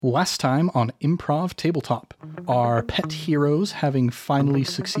Last time on Improv Tabletop, our pet heroes, having finally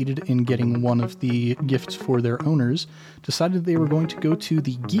succeeded in getting one of the gifts for their owners, decided they were going to go to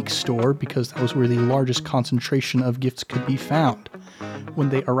the geek store because that was where the largest concentration of gifts could be found. When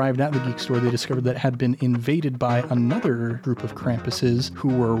they arrived at the geek store, they discovered that it had been invaded by another group of Krampuses who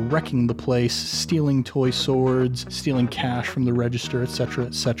were wrecking the place, stealing toy swords, stealing cash from the register, etc.,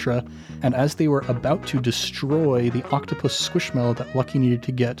 etc. And as they were about to destroy the octopus Squishmallow that Lucky needed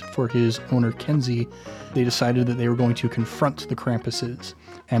to get for his owner Kenzie, they decided that they were going to confront the Krampuses.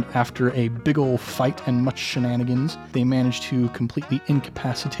 And after a big ol' fight and much shenanigans, they managed to completely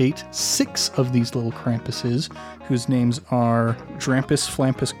incapacitate 6 of these little Krampuses, whose names are Drampus,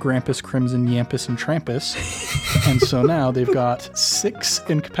 Flampus, Grampus, Crimson, Yampus, and Trampus. And so now they've got 6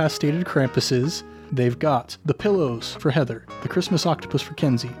 incapacitated Krampuses. They've got the pillows for Heather, the Christmas octopus for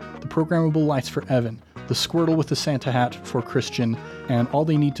Kenzie, the programmable lights for Evan, the Squirtle with the Santa hat for Christian, and all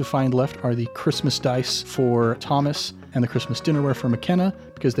they need to find left are the Christmas dice for Thomas and the Christmas dinnerware for McKenna,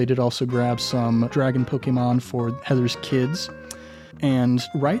 because they did also grab some dragon Pokemon for Heather's kids. And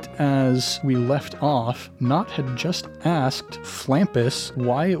right as we left off, Knot had just asked Flampus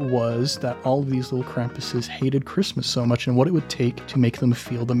why it was that all of these little Krampuses hated Christmas so much and what it would take to make them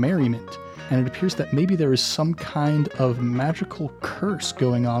feel the merriment. And it appears that maybe there is some kind of magical curse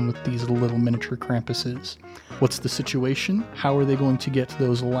going on with these little miniature Krampuses. What's the situation? How are they going to get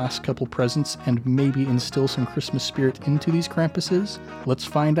those last couple presents and maybe instill some Christmas spirit into these Krampuses? Let's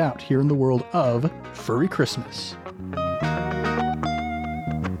find out here in the world of Furry Christmas.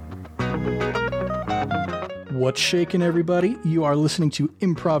 What's shaking, everybody? You are listening to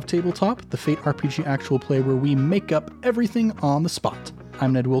Improv Tabletop, the Fate RPG actual play where we make up everything on the spot.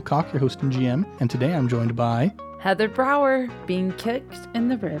 I'm Ned Wilcock, your host and GM, and today I'm joined by... Heather Brower, being kicked in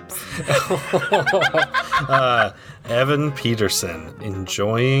the ribs. Evan Peterson,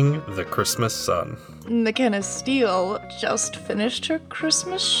 enjoying the Christmas sun. McKenna Steele just finished her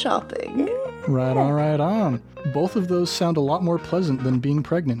Christmas shopping. Right on, right on. Both of those sound a lot more pleasant than being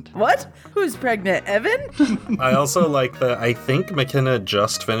pregnant. What? Who's pregnant? Evan? I also like that I think McKenna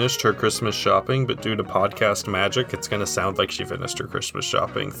just finished her Christmas shopping, but due to podcast magic, it's going to sound like she finished her Christmas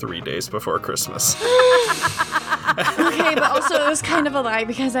shopping 3 days before Christmas. Okay, but also it was kind of a lie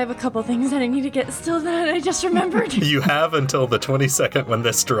because I have a couple things that I need to get still done. I just remembered. You have until the 22nd when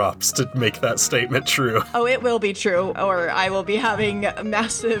this drops to make that statement true. Oh, it will be true, or I will be having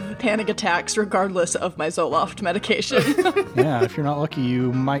massive panic attacks regardless of my Zoloft medication. Yeah, if you're not lucky,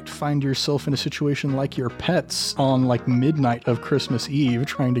 you might find yourself in a situation like your pets on like midnight of Christmas Eve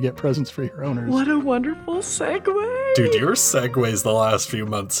trying to get presents for your owners. What a wonderful segue. Dude, your segues the last few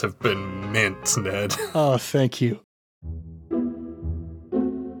months have been mint, Ned. Oh, thank you.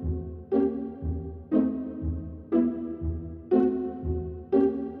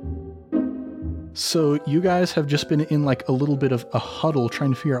 So you guys have just been in like a little bit of a huddle trying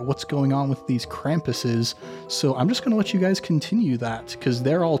to figure out what's going on with these Krampuses. So I'm just going to let you guys continue that because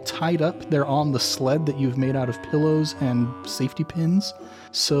they're all tied up. They're on the sled that you've made out of pillows and safety pins.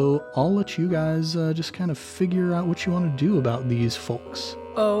 So I'll let you guys just kind of figure out what you want to do about these folks.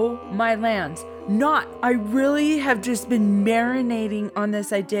 Oh, my lands. Not. I really have just been marinating on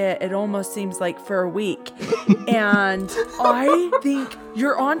this idea. It almost seems like for a week. And I think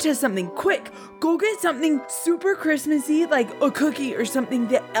you're onto something. Quick, go get something super Christmassy, like a cookie or something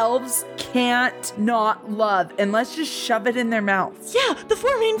that elves can't not love. And let's just shove it in their mouths. Yeah, the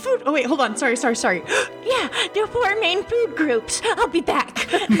 4 main food. Oh, wait, hold on. Sorry. Yeah, the 4 main food groups. I'll be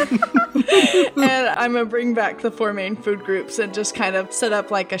back. And I'm going to bring back the 4 main food groups and just kind of set up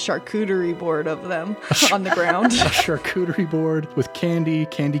like a charcuterie board of them on the ground. A charcuterie board with candy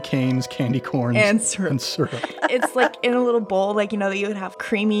canes, candy corns, and syrup. It's like in a little bowl, like, you know, that you would have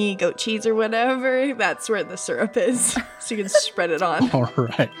creamy goat cheese or whatever. That's where the syrup is. So you can spread it on. All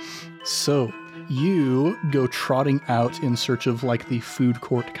right. So you go trotting out in search of like the food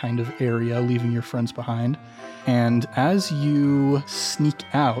court kind of area, leaving your friends behind. And as you sneak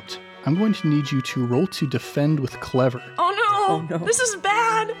out, I'm going to need you to roll to defend with clever. Oh no! This is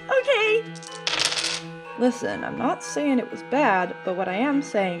bad! Okay. Listen, I'm not saying it was bad, but what I am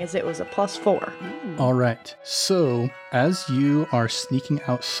saying is it was a +4. All right. So as you are sneaking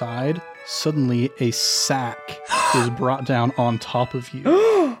outside, suddenly a sack is brought down on top of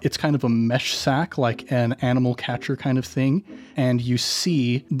you. It's kind of a mesh sack, like an animal catcher kind of thing. And you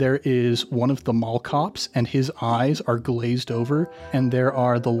see there is one of the mall cops and his eyes are glazed over. And there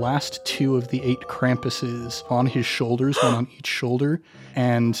are the last 2 of the 8 Krampuses on his shoulders, one on each shoulder.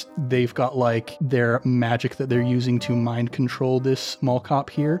 And they've got like their magic that they're using to mind control this mall cop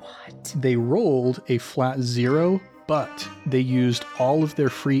here. What? They rolled a flat 0, but they used all of their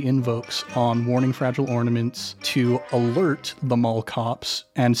free invokes on Warning Fragile Ornaments to alert the Mall Cops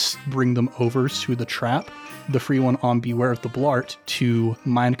and bring them over to the trap. The free one on Beware of the Blart to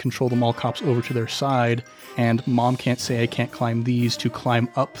mind control the Mall Cops over to their side, and Mom Can't Say I Can't Climb These to climb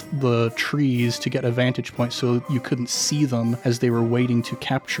up the trees to get a vantage point so you couldn't see them as they were waiting to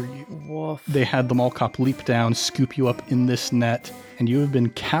capture you. Woof. They had the Mall Cop leap down, scoop you up in this net, and you have been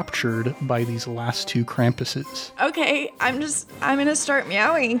captured by these last 2 Krampuses. Okay, I'm gonna start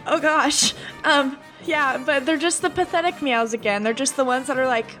meowing. Oh gosh. Yeah, but they're just the pathetic meows again. They're just the ones that are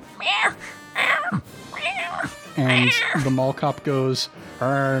like, meow, meow, meow. And the Mall Cop goes,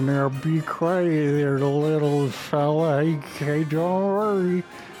 now be quiet there, little fella. Okay, don't worry.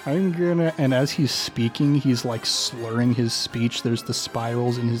 I'm gonna... And as he's speaking, he's like slurring his speech. There's the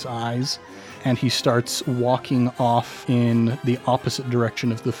spirals in his eyes. And he starts walking off in the opposite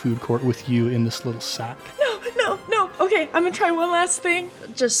direction of the food court with you in this little sack. No. Okay, I'm gonna try one last thing.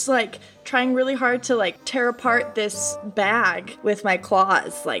 Just like trying really hard to like tear apart this bag with my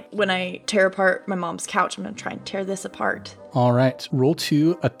claws. Like when I tear apart my mom's couch, I'm gonna try and tear this apart. All right, roll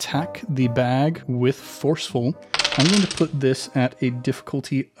to attack the bag with forceful. I'm going to put this at a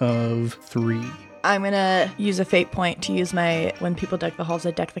difficulty of 3. I'm gonna use a fate point to use my when people deck the halls,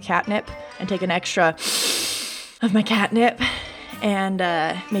 I deck the catnip and take an extra of my catnip and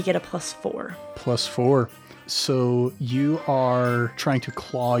make it a +4. +4. So you are trying to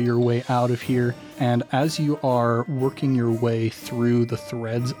claw your way out of here, and as you are working your way through the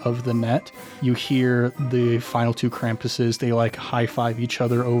threads of the net, you hear the final 2 Krampuses. They like high-five each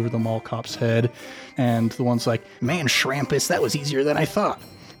other over the Mall Cop's head, and the one's like, "Man, Shrampus, that was easier than I thought."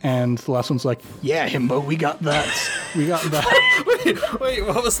 And the last one's like, "Yeah, Himbo, we got that. We got that." Wait,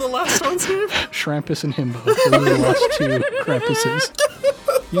 what was the last one's name? Shrampus and Himbo. Those are the last 2 Krampuses.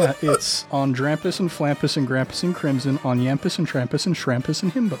 Yeah, it's on Drampus and Flampus and Grampus and Crimson, on Yampus and Trampus and Shrampus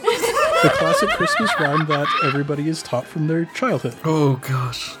and Himbo. The classic Christmas rhyme that everybody is taught from their childhood. Oh,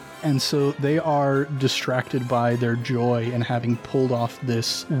 gosh. And so they are distracted by their joy in having pulled off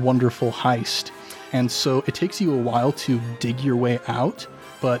this wonderful heist. And so it takes you a while to dig your way out,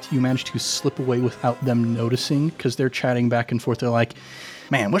 but you manage to slip away without them noticing because they're chatting back and forth. They're like,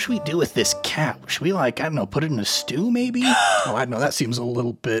 "Man, what should we do with this cat? Should we, like, I don't know, put it in a stew, maybe? Oh, I don't know, that seems a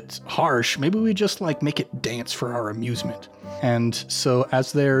little bit harsh. Maybe we just, like, make it dance for our amusement." And so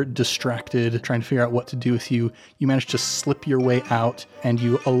as they're distracted, trying to figure out what to do with you, you manage to slip your way out, and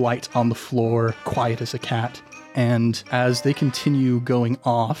you alight on the floor, quiet as a cat. And as they continue going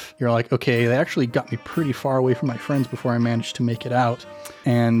off, you're like, okay, they actually got me pretty far away from my friends before I managed to make it out.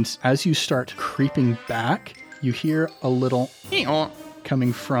 And as you start creeping back, you hear a little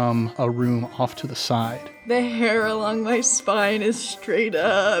coming from a room off to the side. The hair along my spine is straight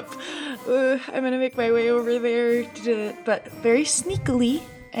up. I'm gonna make my way over there, but very sneakily,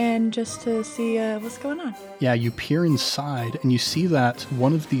 and just to see what's going on. Yeah, you peer inside and you see that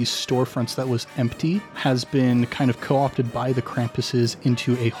one of these storefronts that was empty has been kind of co-opted by the Krampuses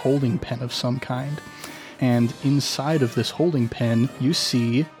into a holding pen of some kind. And inside of this holding pen, you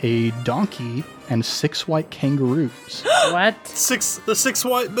see a donkey and 6 white kangaroos. What? The 6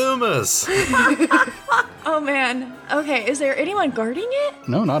 white boomers. Oh man. Okay, is there anyone guarding it?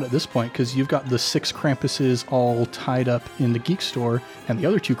 No, not at this point, because you've got the 6 Krampuses all tied up in the geek store, and the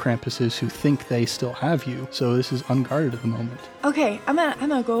other 2 Krampuses who think they still have you. So this is unguarded at the moment. Okay, I'm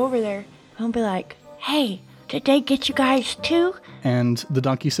gonna go over there. I'm gonna be like, "Hey, did they get you guys too?" And the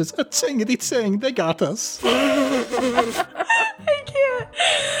donkey says, "Tsing, they got us." I can't.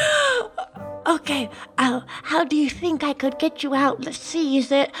 Okay, how do you think I could get you out? Let's see, is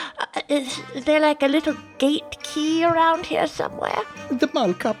there like a little gate key around here somewhere? The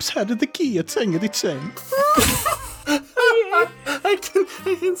Mall Cops had the key at Tsing.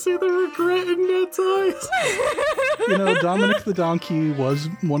 I can see the regret in Ned's eyes. You know, Dominic the Donkey was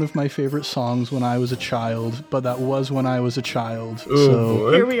one of my favorite songs when I was a child, but that was when I was a child.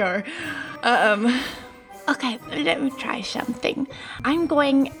 So Here we are. Okay, let me try something. I'm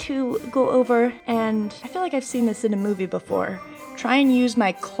going to go over and I feel like I've seen this in a movie before. Try and use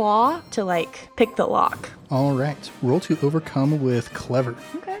my claw to like pick the lock. all right, roll to overcome with clever.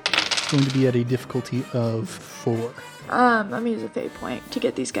 Okay. It's going to be at a difficulty of 4. Let me use a fate point to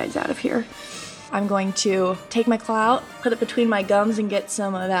get these guys out of here. I'm going to take my claw out, put it between my gums and get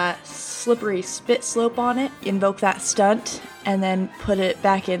some of that slippery spit slope on it, invoke that stunt, and then put it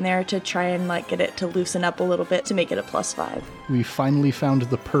back in there to try and like get it to loosen up a little bit to make it a +5. We finally found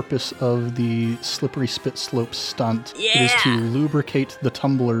the purpose of the slippery spit slope stunt. It is to lubricate the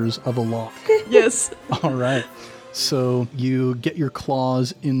tumblers of a lock. Yes. All right. So you get your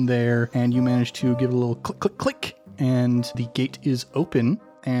claws in there and you manage to give it a little click, click, click. and the gate is open.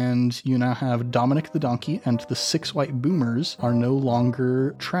 And you now have Dominic the donkey and the 6 white boomers are no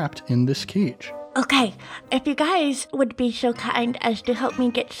longer trapped in this cage. Okay, if you guys would be so kind as to help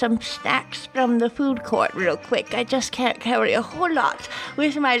me get some snacks from the food court real quick. I just can't carry a whole lot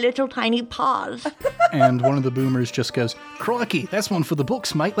with my little tiny paws. And one of the boomers just goes, "Crikey, that's one for the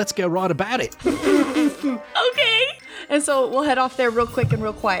books, mate. Let's go right about it." Okay. And so we'll head off there real quick and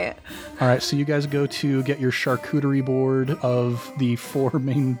real quiet. All right, so you guys go to get your charcuterie board of the 4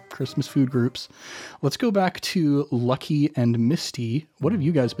 main Christmas food groups. Let's go back to Lucky and Misty. What have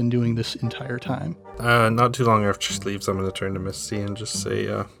you guys been doing this entire time? Not too long after she leaves, I'm going to turn to Misty and just say,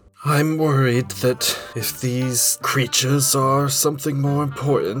 I'm worried that if these creatures are something more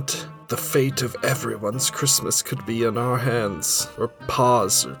important, the fate of everyone's Christmas could be in our hands, or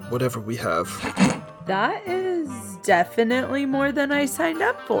paws, or whatever we have. That is definitely more than I signed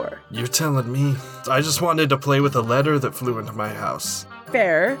up for. You're telling me. I just wanted to play with a letter that flew into my house.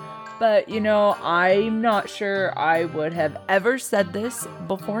 Fair, but I'm not sure I would have ever said this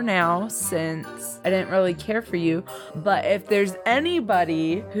before now since I didn't really care for you. But if there's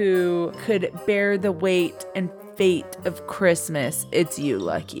anybody who could bear the weight and fate of Christmas, it's you,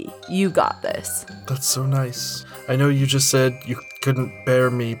 Lucky. You got this. That's so nice. I know you just said you couldn't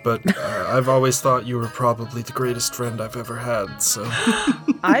bear me, but I've always thought you were probably the greatest friend I've ever had, so...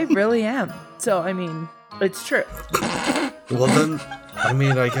 I really am. So, it's true. Well then,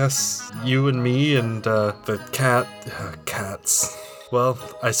 I guess you and me and the cats. Well,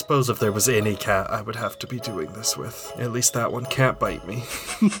 I suppose if there was any cat I would have to be doing this with. At least that one can't bite me.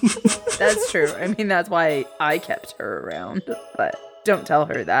 That's true. That's why I kept her around. But don't tell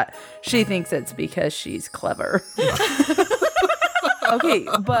her that. She thinks it's because she's clever. Okay,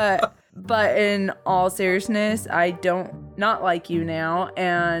 but in all seriousness, I don't not like you now,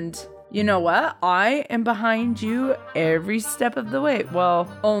 and you know what? I am behind you every step of the way.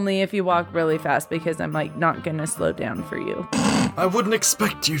 Well, only if you walk really fast, because I'm not gonna slow down for you. I wouldn't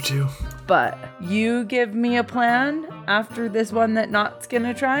expect you to. But you give me a plan after this one that Not's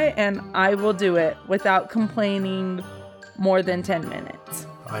gonna try, and I will do it without complaining more than 10 minutes.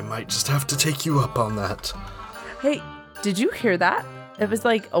 I might just have to take you up on that. Hey, did you hear that? It was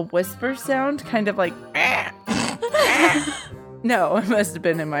like a whisper sound, kind of like... No, it must have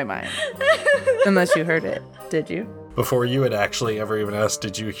been in my mind. Unless you heard it. Did you? Before you had actually ever even asked,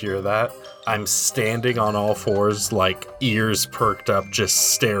 did you hear that? I'm standing on all fours, ears perked up,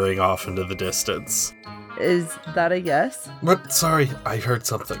 just staring off into the distance. Is that a yes? What? Sorry, I heard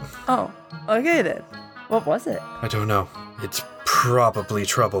something. Oh, okay then. What was it? I don't know. It's probably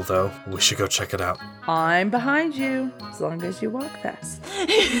trouble, though. We should go check it out. I'm behind you, as long as you walk fast.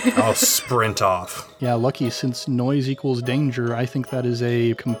 I'll sprint off. Yeah, Lucky, since noise equals danger, I think that is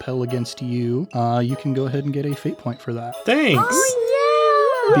a compel against you. You can go ahead and get a fate point for that. Thanks!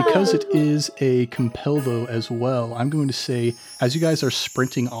 Oh, Because it is a compel, though, as well, I'm going to say, as you guys are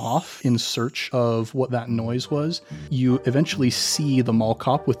sprinting off in search of what that noise was, you eventually see the mall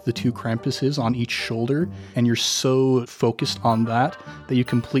cop with the 2 Krampuses on each shoulder, and you're so focused on that you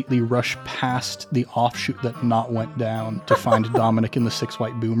completely rush past the offshoot that Not went down to find Dominic and the 6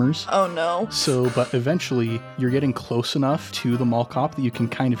 white boomers. Oh no. So, but eventually, you're getting close enough to the mall cop that you can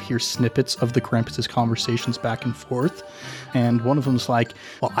kind of hear snippets of the Krampus' conversations back and forth. And one of them's like,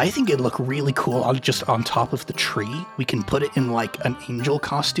 "Well, I think it'd look really cool just on top of the tree. We can put it in an angel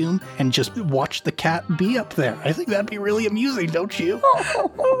costume and just watch the cat be up there. I think that'd be really amusing, don't you?"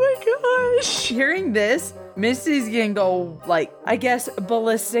 Oh my gosh. Hearing this, Misty's gonna go, I guess,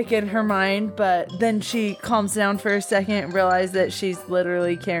 ballistic in her mind, but then she calms down for a second and realizes that she's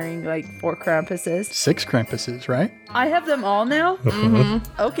literally carrying 4 Krampuses. 6 Krampuses, right? I have them all now?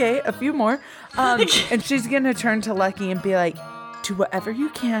 Mm-hmm. Okay, a few more. And she's gonna turn to Lucky and be like, "Do whatever you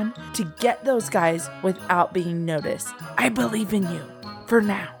can to get those guys without being noticed. I believe in you. For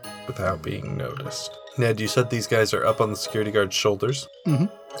now." Without being noticed. Ned, you said these guys are up on the security guard's shoulders? Mm-hmm.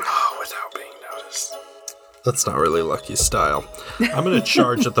 Oh, without being noticed. That's not really Lucky's style. I'm going to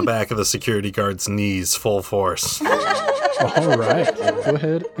charge at the back of the security guard's knees full force. All right. Go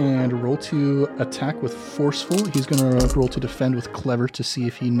ahead and roll to attack with forceful. He's going to roll to defend with clever to see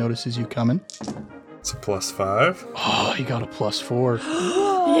if he notices you coming. It's a +5. Oh, he got a +4.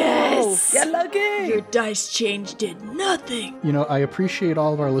 Yes! Yeah, lucky. Your dice change did nothing. You know, I appreciate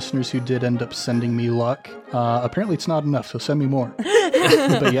all of our listeners who did end up sending me luck. Apparently it's not enough, so send me more.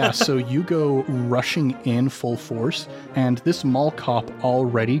 But yeah, so you go rushing in full force, and this mall cop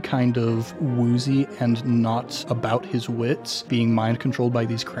already kind of woozy and not about his wits, being mind controlled by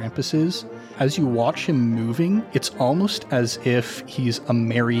these Krampuses. As you watch him moving, it's almost as if he's a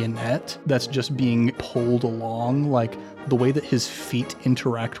marionette that's just being pulled along, like the way that his feet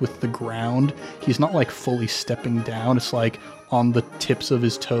interact with the ground. He's not like fully stepping down. It's like on the tips of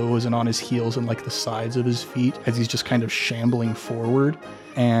his toes and on his heels and like the sides of his feet as he's just kind of shambling forward.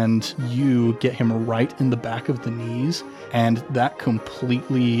 And you get him right in the back of the knees, and that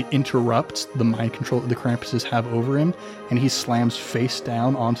completely interrupts the mind control that the Krampuses have over him, and he slams face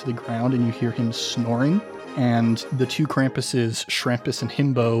down onto the ground, and you hear him snoring. And the two Krampuses, Schrampus and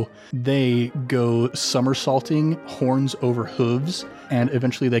Himbo, they go somersaulting, horns over hooves, and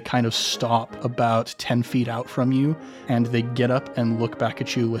eventually they kind of stop about 10 feet out from you, and they get up and look back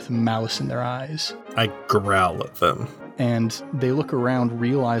at you with malice in their eyes. I growl at them. And they look around,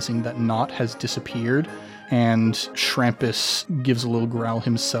 realizing that Knot has disappeared, and Schrampus gives a little growl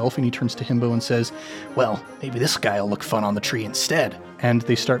himself, and he turns to Himbo and says, "Well, maybe this guy will look fun on the tree instead." And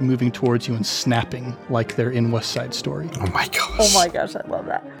they start moving towards you and snapping like they're in West Side Story. Oh my gosh. Oh my gosh, I love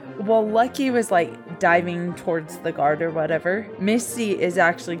that. While Lucky was like diving towards the guard or whatever, Misty is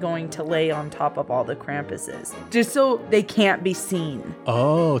actually going to lay on top of all the Krampuses, just so they can't be seen.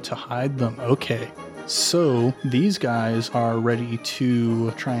 Oh, to hide them. Okay. So these guys are ready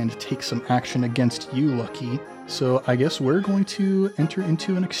to try and take some action against you, Lucky. So I guess we're going to enter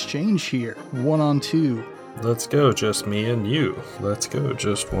into an exchange here. 1-on-2. Let's go, just me and you. Let's go,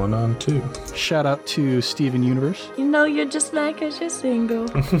 just 1-on-2. Shout out to Steven Universe. You know you're just like us, you're single.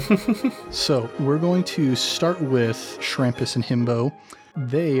 So we're going to start with Schrampus and Himbo.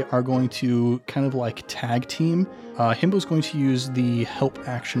 They are going to kind of like tag team. Himbo's going to use the help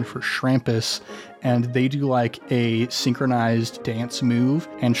action for Schrampus, and they do like a synchronized dance move,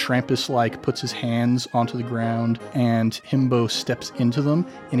 and Schrampus like puts his hands onto the ground, and Himbo steps into them,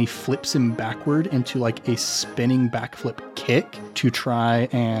 and he flips him backward into like a spinning backflip kick to try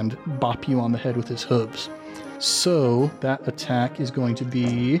and bop you on the head with his hooves. So that attack is going to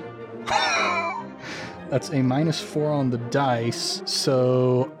be... That's a -4 on the dice,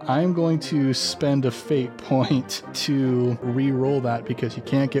 so I'm going to spend a fate point to re-roll that because you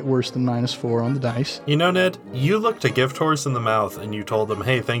can't get worse than -4 on the dice. You know, Ned, you looked a gift horse in the mouth and you told them,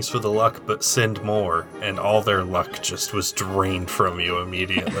 hey, thanks for the luck, but send more. And all their luck just was drained from you It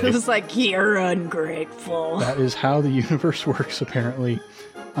immediately. was like, you're ungrateful. That is how the universe works, apparently.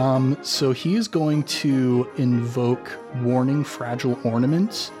 So he is going to invoke Warning Fragile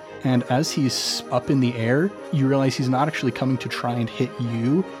Ornaments. And as he's up in the air, you realize he's not actually coming to try and hit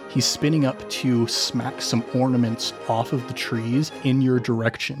you. He's spinning up to smack some ornaments off of the trees in your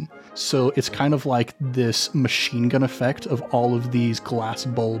direction. So it's kind of like this machine gun effect of all of these glass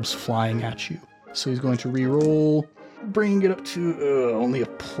bulbs flying at you. So he's going to re-roll, bringing it up to only a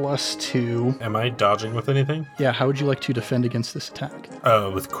 +2. Am I dodging with anything? Yeah, how would you like to defend against this attack?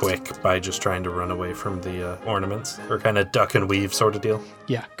 With quick, by just trying to run away from the ornaments. Or kind of duck and weave sort of deal.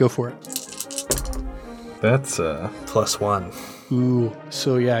 Yeah, go for it. That's +1. Ooh,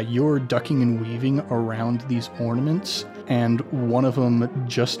 so yeah, you're ducking and weaving around these ornaments, and one of them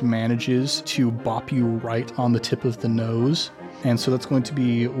just manages to bop you right on the tip of the nose, and so that's going to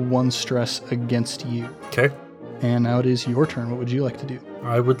be 1 stress against you. Okay. And now it is your turn. What would you like to do?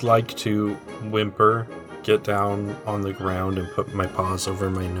 I would like to whimper, get down on the ground and put my paws over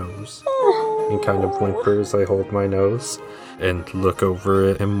my nose. And kind of whimper as I hold my nose and look over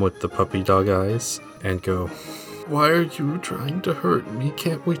at him with the puppy dog eyes and go, why are you trying to hurt me?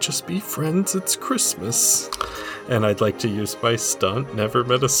 Can't we just be friends? It's Christmas. And I'd like to use my stunt, Never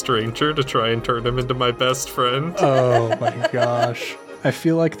Met a Stranger, to try and turn him into my best friend. Oh my gosh. I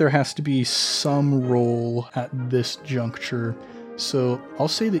feel like there has to be some roll at this juncture. So I'll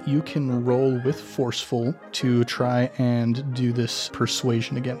say that you can roll with Forceful to try and do this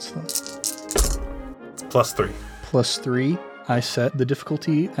persuasion against them. +3. +3. I set the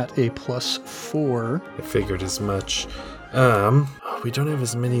difficulty at a +4. I figured as much. We don't have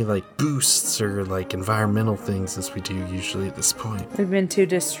as many like boosts or like environmental things as we do usually at this point. We've been too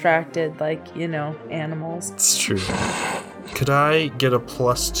distracted, like, animals. It's true. Could I get a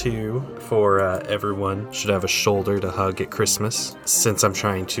 +2 for everyone should have a shoulder to hug at Christmas? Since I'm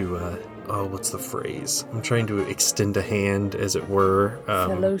trying to, what's the phrase? I'm trying to extend a hand, as it were.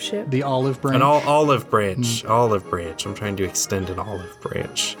 Fellowship. The olive branch. An olive branch. Olive branch. I'm trying to extend an olive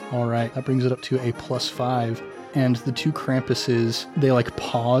branch. All right, that brings it up to a +5. And the two Krampuses, they like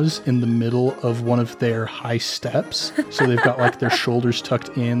pause in the middle of one of their high steps. So they've got like their shoulders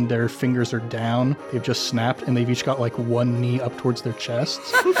tucked in, their fingers are down, they've just snapped, and they've each got like one knee up towards their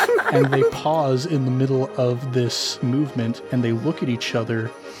chests. And they pause in the middle of this movement and they look at each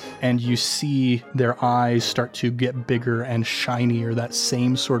other, and you see their eyes start to get bigger and shinier, that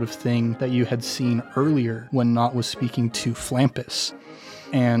same sort of thing that you had seen earlier when Nott was speaking to Flampus.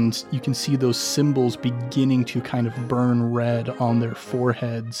 And you can see those symbols beginning to kind of burn red on their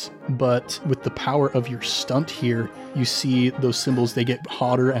foreheads. But with the power of your stunt here, you see those symbols, they get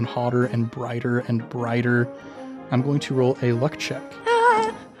hotter and hotter and brighter. I'm going to roll a luck check.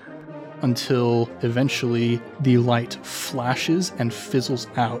 Until eventually the light flashes and fizzles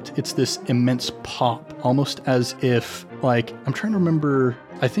out. It's this immense pop, almost as if, like, I'm trying to remember,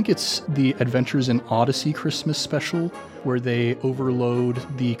 I think it's the Adventures in Odyssey Christmas special, where they overload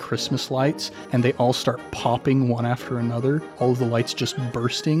the Christmas lights and they all start popping one after another, all of the lights just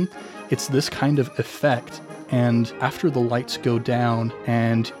bursting. It's this kind of effect. And after the lights go down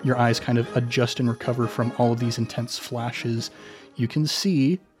and your eyes kind of adjust and recover from all of these intense flashes, you can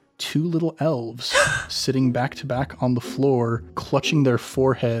see two little elves sitting back to back on the floor, clutching their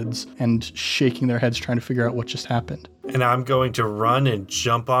foreheads and shaking their heads, trying to figure out what just happened. And I'm going to run and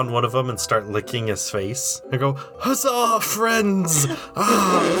jump on one of them and start licking his face. I go, huzzah, friends!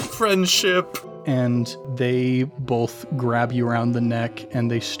 Friendship! And they both grab you around the neck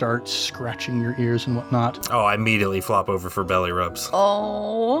and they start scratching your ears and whatnot. Oh, I immediately flop over for belly rubs.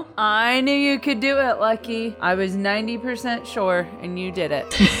 Oh, I knew you could do it, Lucky. I was 90% sure, and you did it.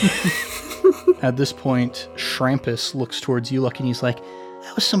 At this point, Shrampus looks towards you, Lucky, and he's like,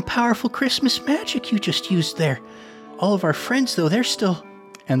 "That was some powerful Christmas magic you just used there. All of our friends, though, they're still..."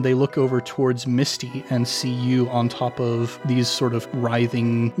 And they look over towards Misty and see you on top of these sort of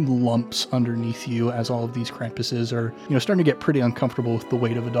writhing lumps underneath you as all of these Krampuses are, starting to get pretty uncomfortable with the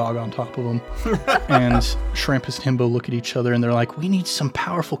weight of a dog on top of them. And Shrampus and Himbo look at each other and they're like, "We need some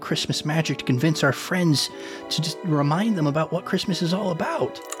powerful Christmas magic to convince our friends to just remind them about what Christmas is all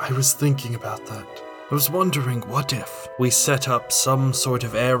about." I was thinking about that. I was wondering, what if we set up some sort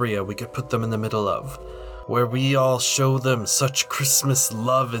of area we could put them in the middle of, where we all show them such Christmas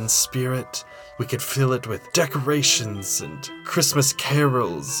love and spirit. We could fill it with decorations and Christmas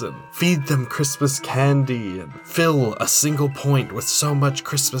carols and feed them Christmas candy and fill a single point with so much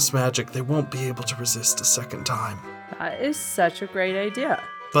Christmas magic they won't be able to resist a second time. That is such a great idea.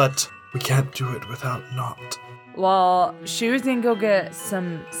 But we can't do it without Nott. Well, she was gonna go get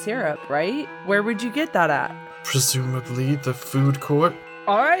some syrup, right? Where would you get that at? Presumably the food court.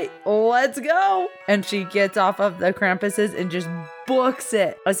 All right, let's go. And she gets off of the Krampuses and just books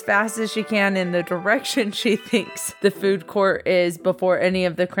it as fast as she can in the direction she thinks the food court is before any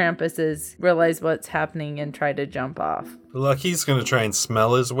of the Krampuses realize what's happening and try to jump off. Lucky's gonna try and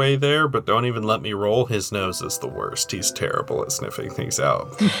smell his way there, but don't even let me roll. His nose is the worst. He's terrible at sniffing things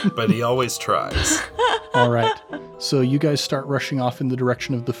out, but he always tries. All right. So you guys start rushing off in the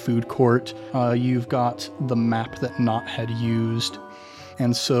direction of the food court. You've got the map that Nott had used.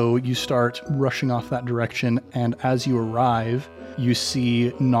 And so you start rushing off that direction, and as you arrive, you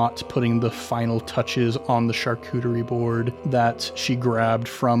see Nott putting the final touches on the charcuterie board that she grabbed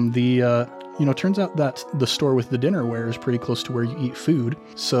from the, turns out that the store with the dinnerware is pretty close to where you eat food,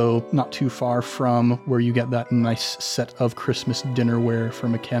 so not too far from where you get that nice set of Christmas dinnerware for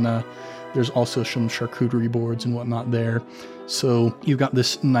McKenna. There's also some charcuterie boards and whatnot there. So you've got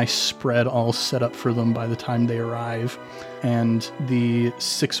this nice spread all set up for them by the time they arrive. And the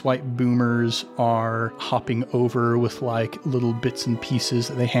 6 white boomers are hopping over with like little bits and pieces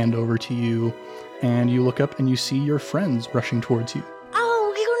that they hand over to you. And you look up and you see your friends rushing towards you.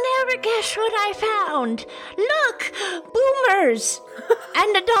 Oh, you'll never guess what I found. Look, boomers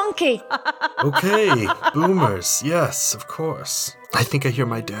and a donkey. Okay, boomers. Yes, of course. I think I hear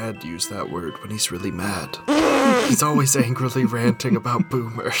my dad use that word when he's really mad. He's always angrily ranting about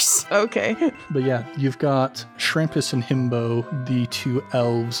boomers. Okay. But yeah, you've got Shrampus and Himbo, the two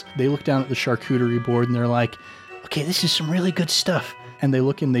elves. They look down at the charcuterie board and they're like, "Okay, this is some really good stuff." And they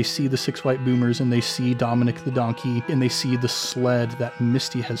look and they see the 6 white boomers and they see Dominic the donkey and they see the sled that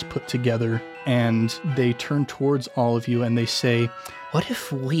Misty has put together. And they turn towards all of you and they say, "What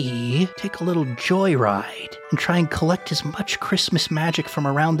if we take a little joyride and try and collect as much Christmas magic from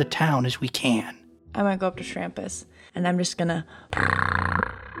around the town as we can?" I'm gonna go up to Shrampus and I'm just gonna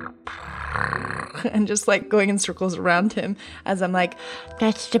and just like going in circles around him as I'm like,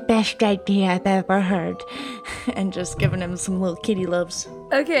 That's the best idea I've ever heard. and just giving him some little kitty loves.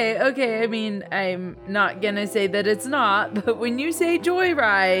 Okay. I mean, I'm not gonna say that it's not, but when you say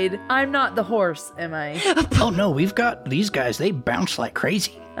joyride, I'm not the horse, am I? Oh no, we've got these guys, they bounce like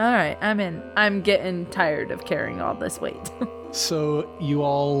crazy. All right, I'm in. I'm getting tired of carrying all this weight. So you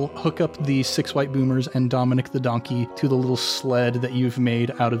all hook up the 6 white boomers and Dominic the donkey to the little sled that you've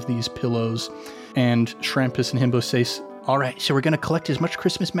made out of these pillows. And Shrampus and Himbo say, All right, so we're going to collect as much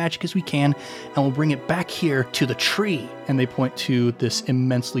Christmas magic as we can, and we'll bring it back here to the tree. and they point to this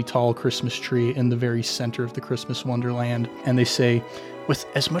immensely tall Christmas tree in the very center of the Christmas wonderland. And they say, With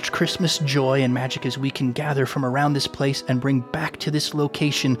as much Christmas joy and magic as we can gather from around this place and bring back to this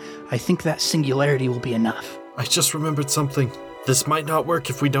location, I think that singularity will be enough. I just remembered something. This might not work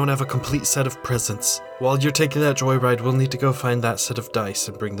if we don't have a complete set of presents. While you're taking that joyride, we'll need to go find that set of dice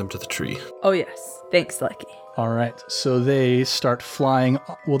and bring them to the tree. Oh, yes. Thanks, Lucky. all right. So they start flying.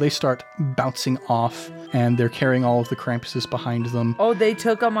 Well, they start bouncing off, and they're carrying all of the Krampuses behind them. Oh, they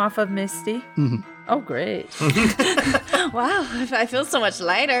took them off of Misty? Mm-hmm. Oh, great. Wow, I feel so much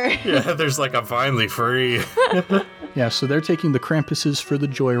lighter. Yeah, there's like a finally free. Yeah, so they're taking the Krampuses for the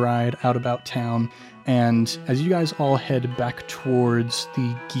joyride out about town. And as you guys all head back towards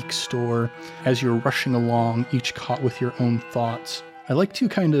the geek store, as you're rushing along, each caught with your own thoughts, I like to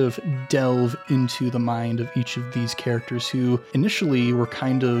kind of delve into the mind of each of these characters who initially were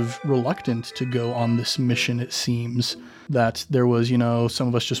kind of reluctant to go on this mission, it seems. That there was, some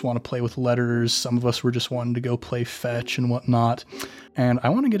of us just want to play with letters, some of us were just wanting to go play fetch and whatnot. And I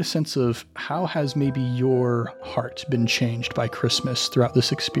want to get a sense of how has maybe your heart been changed by Christmas throughout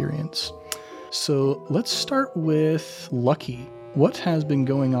this experience. So let's start with Lucky. What has been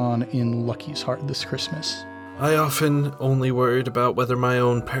going on in Lucky's heart this Christmas? I often only worried about whether my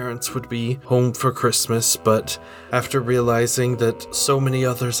own parents would be home for Christmas, but after realizing that so many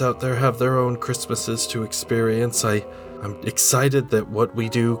others out there have their own Christmases to experience, I'm excited that what we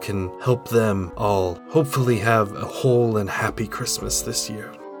do can help them all hopefully have a whole and happy Christmas this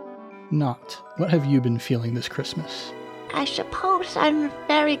year. Not. What have you been feeling this Christmas? I suppose I'm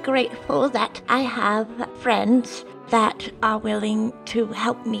very grateful that I have friends that are willing to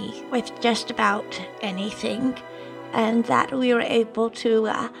help me with just about anything, and that we were able to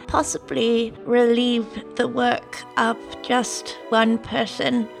possibly relieve the work of just one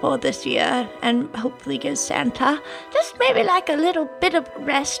person for this year, and hopefully give Santa just maybe like a little bit of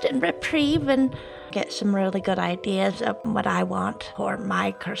rest and reprieve and get some really good ideas of what I want for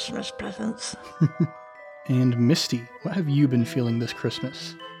my Christmas presents. And Misty, what have you been feeling this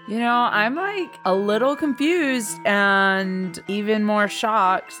Christmas? I'm like a little confused and even more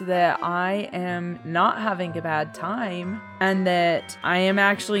shocked that I am not having a bad time and that I am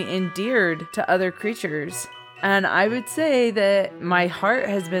actually endeared to other creatures. And I would say that my heart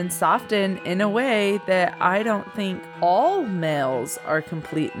has been softened in a way that I don't think all males are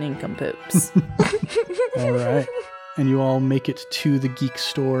complete nincompoops. All right. And you all make it to the geek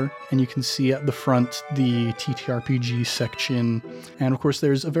store, and you can see at the front the TTRPG section. And of course,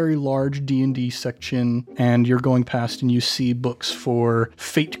 there's a very large D&D section, and you're going past and you see books for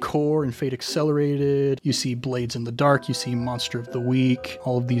Fate Core and Fate Accelerated. You see Blades in the Dark, you see Monster of the Week,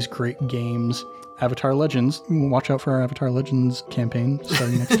 all of these great games. Avatar Legends. Watch out for our Avatar Legends campaign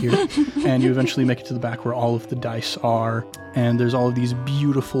starting next year. And you eventually make it to the back where all of the dice are. And there's all of these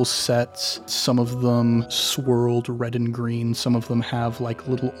beautiful sets. Some of them swirled red and green. Some of them have like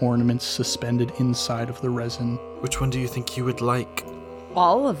little ornaments suspended inside of the resin. Which one do you think you would like?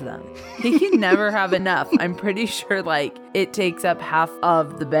 All of them. He can never have enough. I'm pretty sure it takes up half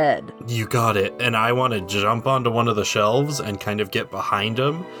of the bed. You got it. And I want to jump onto one of the shelves and kind of get behind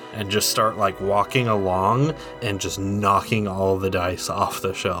him and just start walking along and just knocking all the dice off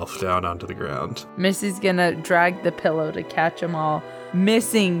the shelf down onto the ground. Missy's gonna drag the pillow to catch them all,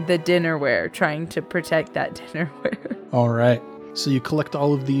 missing the dinnerware, trying to protect that dinnerware. All right. So you collect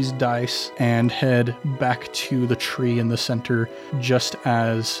all of these dice and head back to the tree in the center just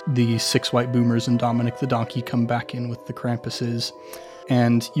as the 6 white boomers and Dominic the donkey come back in with the Krampuses.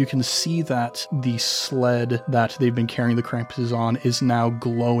 And you can see that the sled that they've been carrying the Krampuses on is now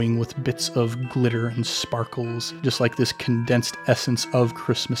glowing with bits of glitter and sparkles, just like this condensed essence of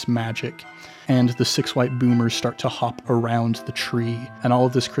Christmas magic. And the 6 white boomers start to hop around the tree, and all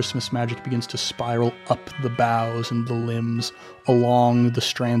of this Christmas magic begins to spiral up the boughs and the limbs, along the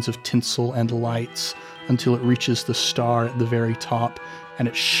strands of tinsel and lights, until it reaches the star at the very top, and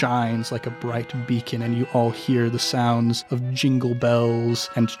it shines like a bright beacon, and you all hear the sounds of jingle bells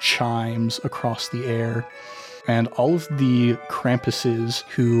and chimes across the air. And all of the Krampuses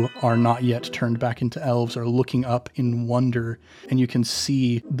who are not yet turned back into elves are looking up in wonder, and you can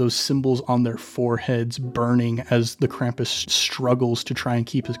see those symbols on their foreheads burning as the Krampus struggles to try and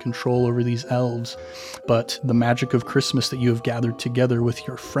keep his control over these elves. But the magic of Christmas that you have gathered together with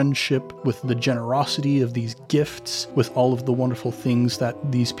your friendship, with the generosity of these gifts, with all of the wonderful things that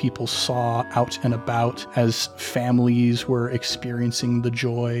these people saw out and about as families were experiencing the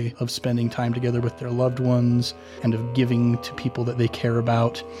joy of spending time together with their loved ones and of giving to people that they care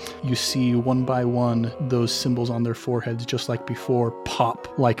about. You see one by one those symbols on their foreheads, just like before,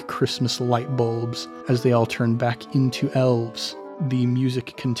 pop like Christmas light bulbs as they all turn back into elves. The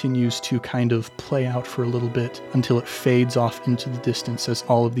music continues to kind of play out for a little bit until it fades off into the distance as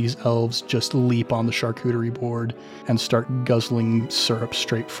all of these elves just leap on the charcuterie board and start guzzling syrup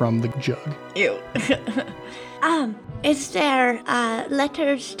straight from the jug. Ew. Is there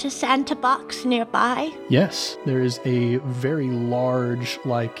letters to Santa box nearby? Yes, there is a very large,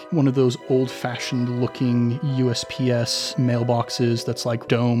 like one of those old-fashioned looking USPS mailboxes that's like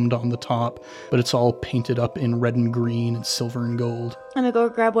domed on the top, but it's all painted up in red and green and silver and gold. I'm gonna go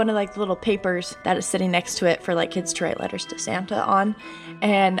grab one of like the little papers that is sitting next to it for like kids to write letters to Santa on,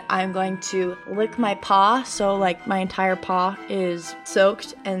 and I'm going to lick my paw so like my entire paw is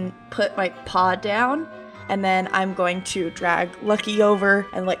soaked and put my paw down. And then I'm going to drag Lucky over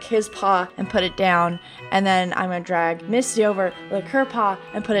and lick his paw and put it down. And then I'm going to drag Misty over, lick her paw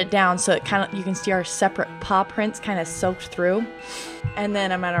and put it down so it kind of, you can see our separate paw prints kind of soaked through. And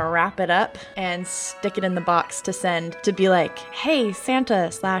then I'm going to wrap it up and stick it in the box to send to be like, hey, Santa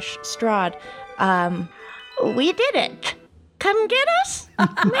 / Strahd, We did it. Come get us?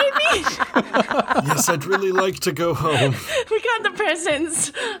 Maybe? Yes, I'd really like to go home. we got the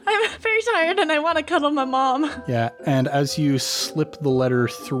presents. I'm very tired and I want to cuddle my mom. Yeah, and as you slip the letter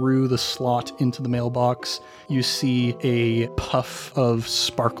through the slot into the mailbox, you see a puff of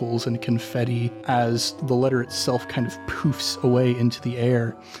sparkles and confetti as the letter itself kind of poofs away into the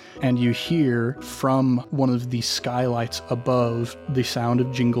air. And you hear from one of the skylights above the sound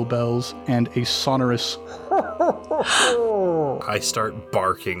of jingle bells and a sonorous I start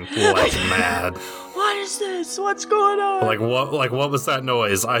barking like mad. What is this? What's going on? What was that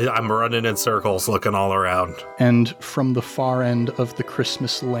noise? I'm running in circles looking all around. And from the far end of the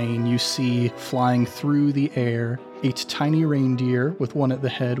Christmas lane, you see flying through the air 8 tiny reindeer with one at the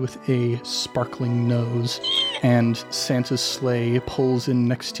head with a sparkling nose. And Santa's sleigh pulls in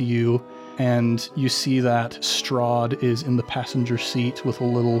next to you, and you see that Strahd is in the passenger seat with a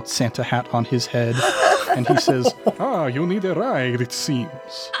little Santa hat on his head. And he says, you need a ride, it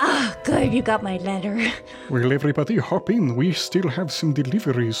seems. Good, you got my letter. Well, everybody hop in. We still have some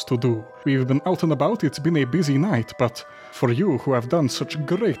deliveries to do. We've been out and about. It's been a busy night, but for you who have done such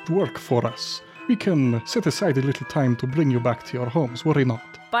great work for us, we can set aside a little time to bring you back to your homes. Worry not.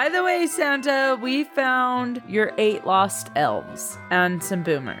 By the way, Santa, we found your 8 lost elves and some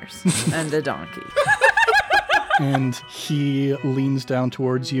boomers and a donkey. And he leans down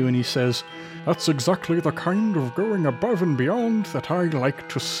towards you and he says, That's exactly the kind of going above and beyond that I like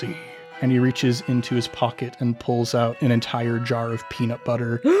to see. and he reaches into his pocket and pulls out an entire jar of peanut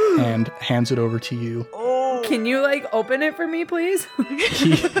butter and hands it over to you. Can you, open it for me, please?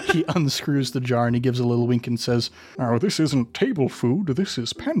 He unscrews the jar and he gives a little wink and says, Now, this isn't table food, this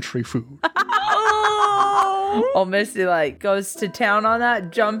is pantry food. Oh, Misty, goes to town on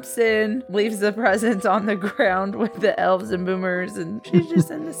that, jumps in, leaves the presents on the ground with the elves and boomers, and she's just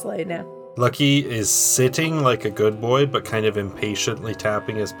in the sleigh now. Lucky is sitting like a good boy, but kind of impatiently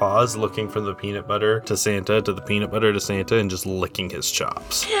tapping his paws, looking from the peanut butter to Santa, to the peanut butter to Santa, and just licking his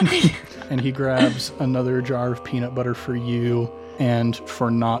chops. And he grabs another jar of peanut butter for you, and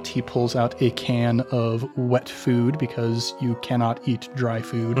for Nott, he pulls out a can of wet food because you cannot eat dry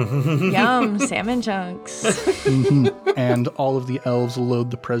food. Yum, salmon chunks. And all of the elves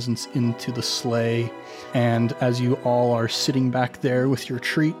load the presents into the sleigh. And as you all are sitting back there with your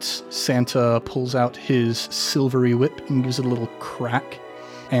treats, Santa pulls out his silvery whip and gives it a little crack.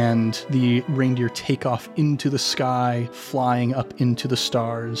 And the reindeer take off into the sky, flying up into the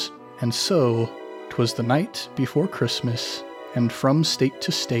stars. And so, 'twas the night before Christmas, and from state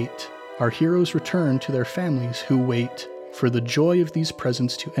to state, our heroes return to their families who wait for the joy of these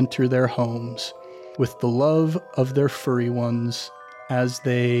presents to enter their homes, with the love of their furry ones as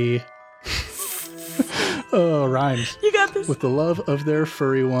they... Oh, rhymes. You got this. With the love of their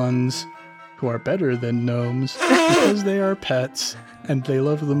furry ones, who are better than gnomes, because they are pets, and they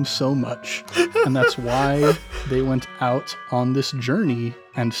love them so much. And that's why they went out on this journey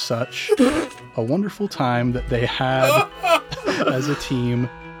and such. A wonderful time that they had as a team,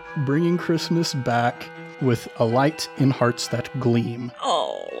 bringing Christmas back with a light in hearts that gleam.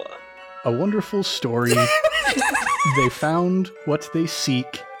 Oh. A wonderful story. They found what they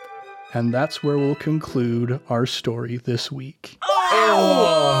seek, and that's where we'll conclude our story this week.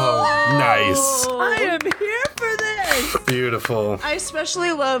 Oh, nice. I am here for this. Beautiful. I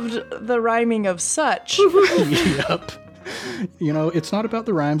especially loved the rhyming of such. Yep. You know, it's not about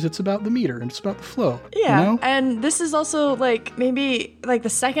the rhymes, it's about the meter, and it's about the flow. Yeah, You know? and this is also like maybe like the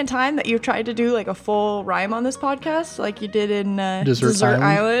second time that you've tried to do like a full rhyme on this podcast, like you did in Desert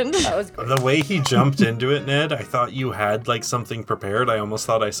Island. The way he jumped into it, Ned, I thought you had like something prepared. I almost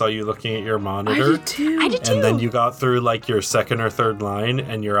thought I saw you looking at your monitor. I did too. And then you got through like your second or third line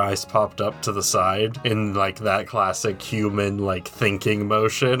and your eyes popped up to the side in like that classic human like thinking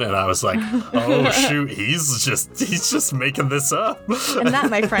motion. And I was like, oh shoot, he's just making this up. And that,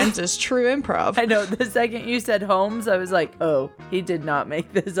 my friends, is true improv. I know, the second you said Holmes, I was like, oh, he did not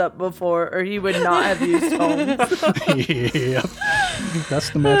make this up before, or he would not have used Holmes. Yep.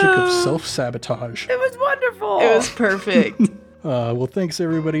 That's the magic of self-sabotage. It was wonderful. It was perfect. Well, thanks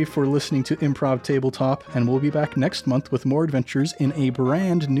everybody for listening to Improv Tabletop, and we'll be back next month with more adventures in a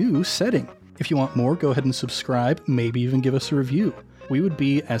brand new setting. If you want more, go ahead and subscribe, maybe even give us a review. We would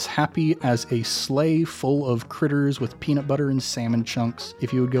be as happy as a sleigh full of critters with peanut butter and salmon chunks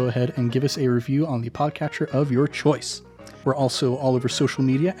if you would go ahead and give us a review on the podcatcher of your choice. We're also all over social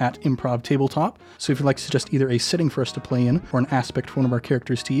media at Improv Tabletop, so if you'd like to suggest either a setting for us to play in or an aspect for one of our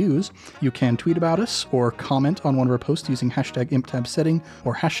characters to use, you can tweet about us or comment on one of our posts using hashtag ImpTabSetting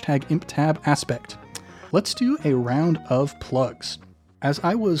or hashtag ImpTabAspect. Let's do a round of plugs. As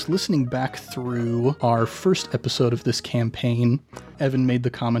I was listening back through our first episode of this campaign, Evan made the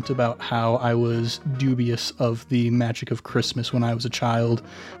comment about how I was dubious of the magic of Christmas when I was a child,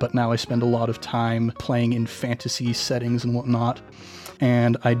 but now I spend a lot of time playing in fantasy settings and whatnot.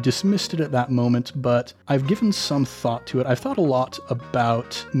 And I dismissed it at that moment, but I've given some thought to it. I've thought a lot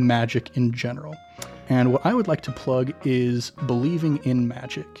about magic in general. And what I would like to plug is believing in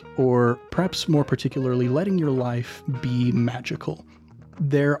magic, or perhaps more particularly, letting your life be magical.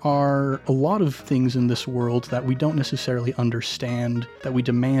 There are a lot of things in this world that we don't necessarily understand, that we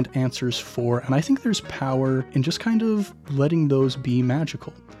demand answers for, and I think there's power in just kind of letting those be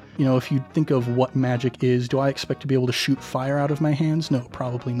magical. You know, if you think of what magic is, do I expect to be able to shoot fire out of my hands? No,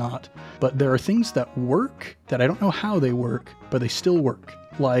 probably not. But there are things that work that I don't know how they work, but they still work.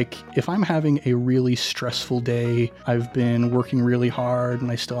 Like, if I'm having a really stressful day, I've been working really hard and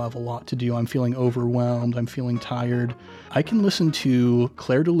I still have a lot to do, I'm feeling overwhelmed, I'm feeling tired, I can listen to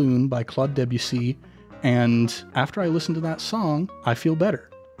Clair de Lune by Claude Debussy, and after I listen to that song, I feel better.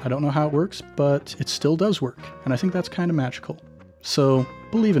 I don't know how it works, but it still does work, and I think that's kind of magical. So,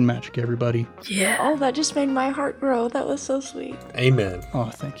 believe in magic, everybody. Yeah. Oh, that just made my heart grow. That was so sweet. Amen. Oh,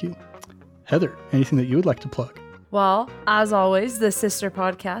 thank you. Heather, anything that you would like to plug? Well, as always, the sister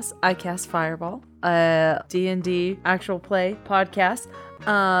podcast, I Cast Fireball, a D&D actual play podcast.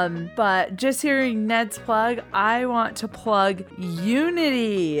 But just hearing Ned's plug, I want to plug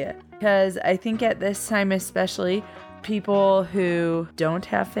Unity, because I think at this time especially, people who don't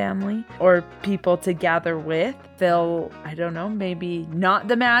have family or people to gather with feel, I don't know, maybe not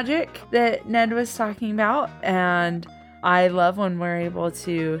the magic that Ned was talking about. And I love when we're able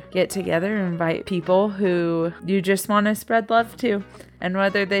to get together and invite people who you just want to spread love to. And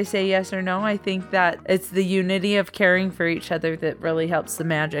whether they say yes or no, I think that it's the unity of caring for each other that really helps the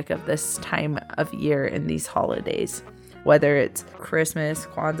magic of this time of year and these holidays. Whether it's Christmas,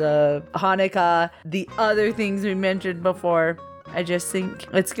 Kwanzaa, Hanukkah, the other things we mentioned before, I just think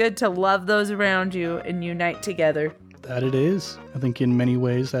it's good to love those around you and unite together. That it is. I think in many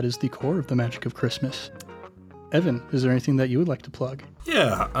ways that is the core of the magic of Christmas. Evan, is there anything that you would like to plug?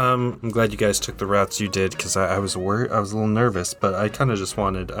 Yeah, I'm glad you guys took the routes you did, because I was worried, I was a little nervous, but I kind of just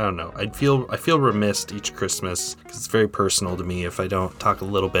wanted, I don't know, I feel remiss each Christmas, because it's very personal to me if I don't talk a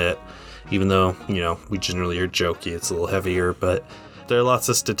little bit, even though, you know, we generally are jokey, it's a little heavier, but there are lots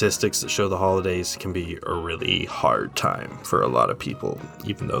of statistics that show the holidays can be a really hard time for a lot of people,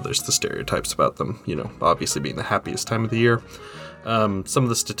 even though there's the stereotypes about them, you know, obviously being the happiest time of the year. Some of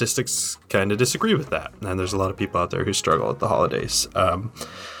the statistics kind of disagree with that, and there's a lot of people out there who struggle at the holidays.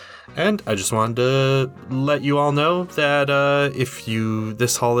 And I just wanted to let you all know that if you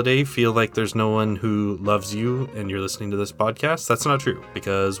this holiday feel like there's no one who loves you and you're listening to this podcast, that's not true,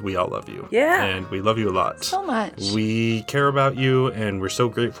 because we all love you. Yeah. And we love you a lot. So much. We care about you, and we're so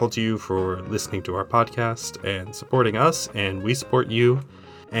grateful to you for listening to our podcast and supporting us, and we support you.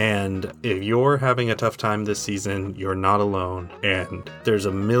 And if you're having a tough time this season, you're not alone. And there's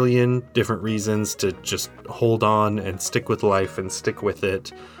a million different reasons to just hold on and stick with life and stick with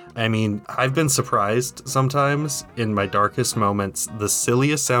it. I mean, I've been surprised sometimes in my darkest moments. The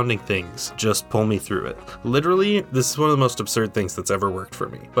silliest sounding things just pull me through it. Literally, this is one of the most absurd things that's ever worked for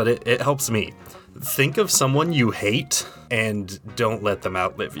me, but it helps me. Think of someone you hate and don't let them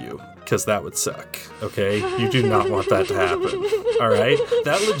outlive you, because that would suck, okay? You do not want that to happen, all right?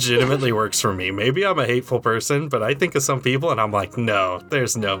 That legitimately works for me. Maybe I'm a hateful person, but I think of some people and I'm like, no,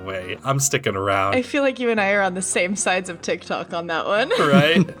 there's no way. I'm sticking around. I feel like you and I are on the same sides of TikTok on that one.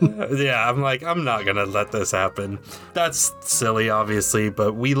 Right? Yeah, I'm like, I'm not gonna let this happen. That's silly, obviously,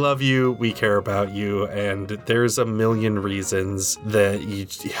 but we love you, we care about you, and there's a million reasons that you,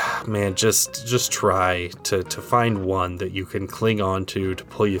 man, just try to find one that you can cling on to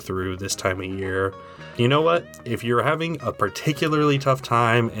pull you through this time of year. You know what? If you're having a particularly tough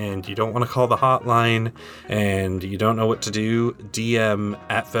time and you don't want to call the hotline and you don't know what to do, DM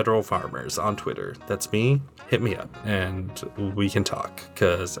at Federal Farmers on Twitter. That's me. Hit me up and we can talk,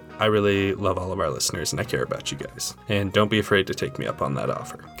 because I really love all of our listeners and I care about you guys. And don't be afraid to take me up on that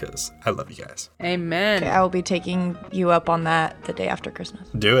offer, because I love you guys. Amen. Okay, I will be taking you up on that the day after Christmas.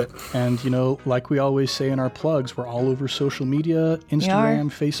 Do it. And, like we always say in our plugs, we're all over social media, Instagram,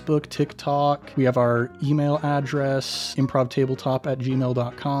 Facebook, TikTok. We have our email address,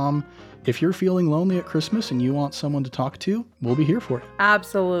 improvtabletop@gmail.com. If you're feeling lonely at Christmas and you want someone to talk to, we'll be here for it.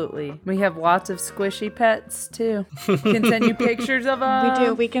 Absolutely. We have lots of squishy pets, too. Can send you pictures of them. We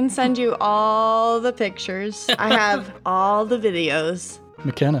do. We can send you all the pictures. I have all the videos.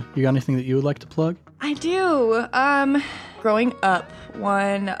 McKenna, you got anything that you would like to plug? I do. Growing up,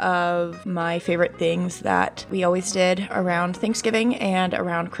 one of my favorite things that we always did around Thanksgiving and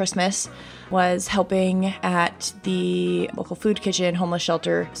around Christmas was helping at the local food kitchen, homeless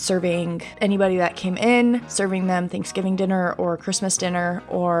shelter, serving anybody that came in, serving them Thanksgiving dinner or Christmas dinner,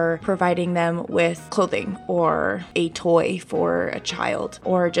 or providing them with clothing or a toy for a child,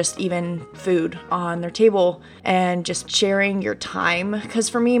 or just even food on their table, and just sharing your time. Because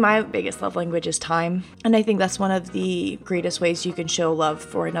for me, my biggest love language is time. And I think that's one of the greatest ways you can show love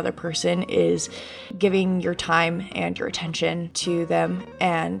for another person is giving your time and your attention to them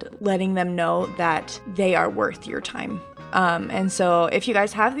and letting them know that they are worth your time. And so if you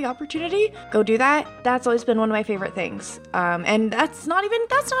guys have the opportunity, go do that. That's always been one of my favorite things. And that's not even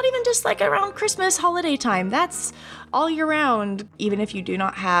just like around Christmas holiday time. That's all year round. Even if you do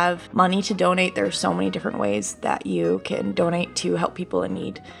not have money to donate, there's so many different ways that you can donate to help people in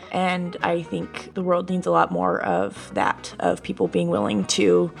need. And I think the world needs a lot more of that, of people being willing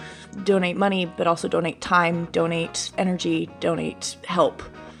to donate money, but also donate time, donate energy, donate help.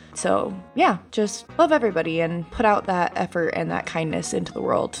 So yeah, just love everybody and put out that effort and that kindness into the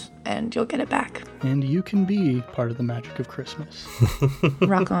world and you'll get it back. And you can be part of the magic of Christmas.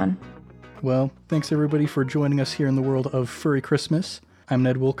 Rock on. Well, thanks everybody for joining us here in the world of Furry Christmas. I'm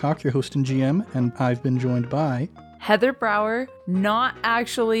Ned Wilcock, your host and GM, and I've been joined by Heather Brower, not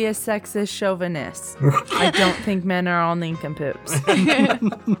actually a sexist chauvinist. I don't think men are all nincompoops.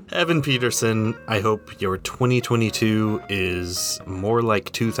 Evan Peterson, I hope your 2022 is more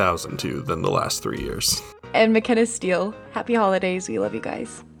like 2002 than the last 3 years. And McKenna Steele, happy holidays. We love you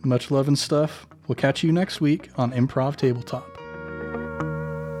guys. Much love and stuff. We'll catch you next week on Improv Tabletop.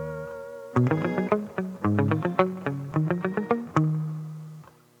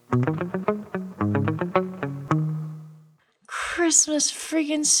 Christmas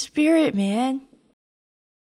friggin' spirit, man.